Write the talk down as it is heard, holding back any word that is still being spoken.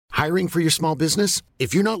Hiring for your small business?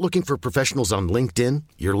 If you're not looking for professionals on LinkedIn,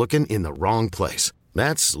 you're looking in the wrong place.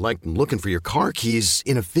 That's like looking for your car keys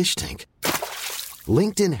in a fish tank.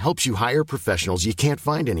 LinkedIn helps you hire professionals you can't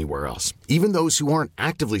find anywhere else, even those who aren't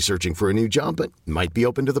actively searching for a new job but might be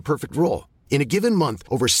open to the perfect role. In a given month,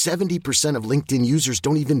 over 70% of LinkedIn users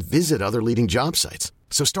don't even visit other leading job sites.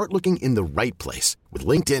 So start looking in the right place. With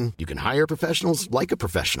LinkedIn, you can hire professionals like a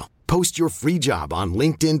professional. Post your free job on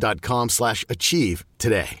linkedin.com/achieve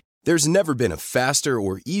today. There's never been a faster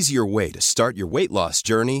or easier way to start your weight loss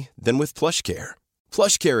journey than with PlushCare.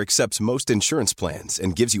 PlushCare accepts most insurance plans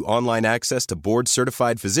and gives you online access to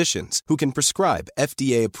board-certified physicians who can prescribe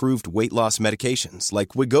FDA-approved weight loss medications like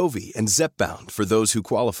Wegovy and Zepbound for those who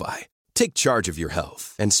qualify. Take charge of your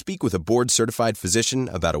health and speak with a board-certified physician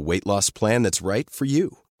about a weight loss plan that's right for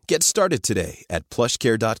you. Get started today at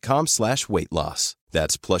plushcare.com/weight loss.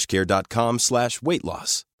 That's plushcare.com/weight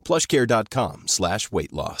loss.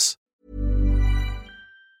 plushcare.com/weight loss.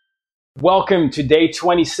 Welcome to day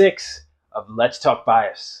 26 of Let's Talk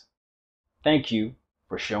Bias. Thank you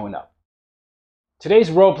for showing up. Today's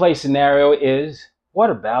roleplay scenario is, what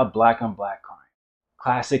about black on black crime?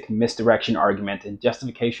 Classic misdirection argument and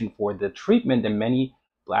justification for the treatment that many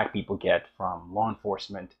black people get from law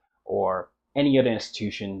enforcement or any other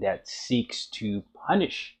institution that seeks to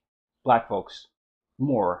punish black folks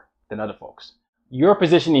more than other folks. Your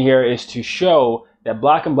position here is to show that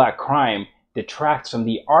black on black crime detracts from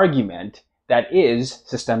the argument that is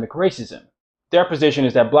systemic racism. Their position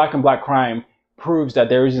is that black on black crime proves that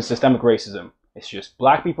there isn't systemic racism. It's just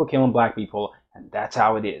black people killing black people, and that's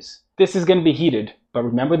how it is. This is going to be heated, but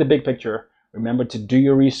remember the big picture. Remember to do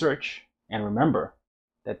your research, and remember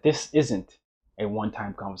that this isn't a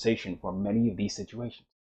one-time conversation for many of these situations.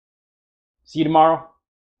 See you tomorrow,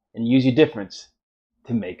 and use your difference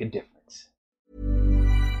to make a difference.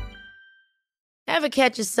 Ever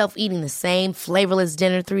catch yourself eating the same flavorless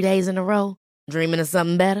dinner 3 days in a row? Dreaming of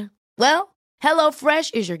something better? Well,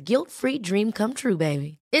 HelloFresh is your guilt-free dream come true,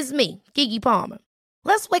 baby. It's me, Keke Palmer.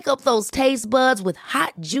 Let's wake up those taste buds with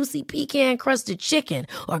hot, juicy pecan-crusted chicken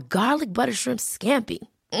or garlic butter shrimp scampi.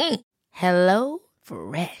 Hello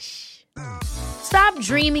Fresh. Stop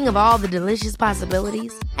dreaming of all the delicious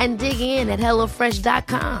possibilities and dig in at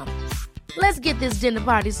HelloFresh.com. Let's get this dinner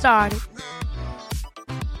party started.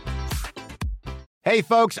 Hey,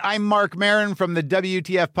 folks, I'm Mark Maron from the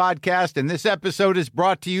WTF Podcast, and this episode is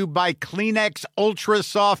brought to you by Kleenex Ultra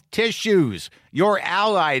Soft Tissues, your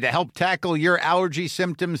ally to help tackle your allergy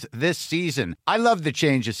symptoms this season. I love the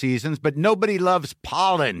change of seasons, but nobody loves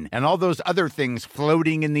pollen and all those other things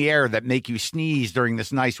floating in the air that make you sneeze during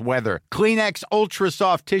this nice weather. Kleenex Ultra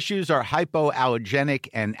Soft Tissues are hypoallergenic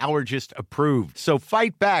and allergist approved, so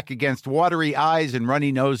fight back against watery eyes and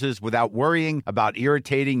runny noses without worrying about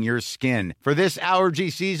irritating your skin. For this allergy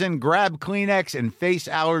season, grab Kleenex and face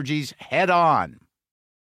allergies head on.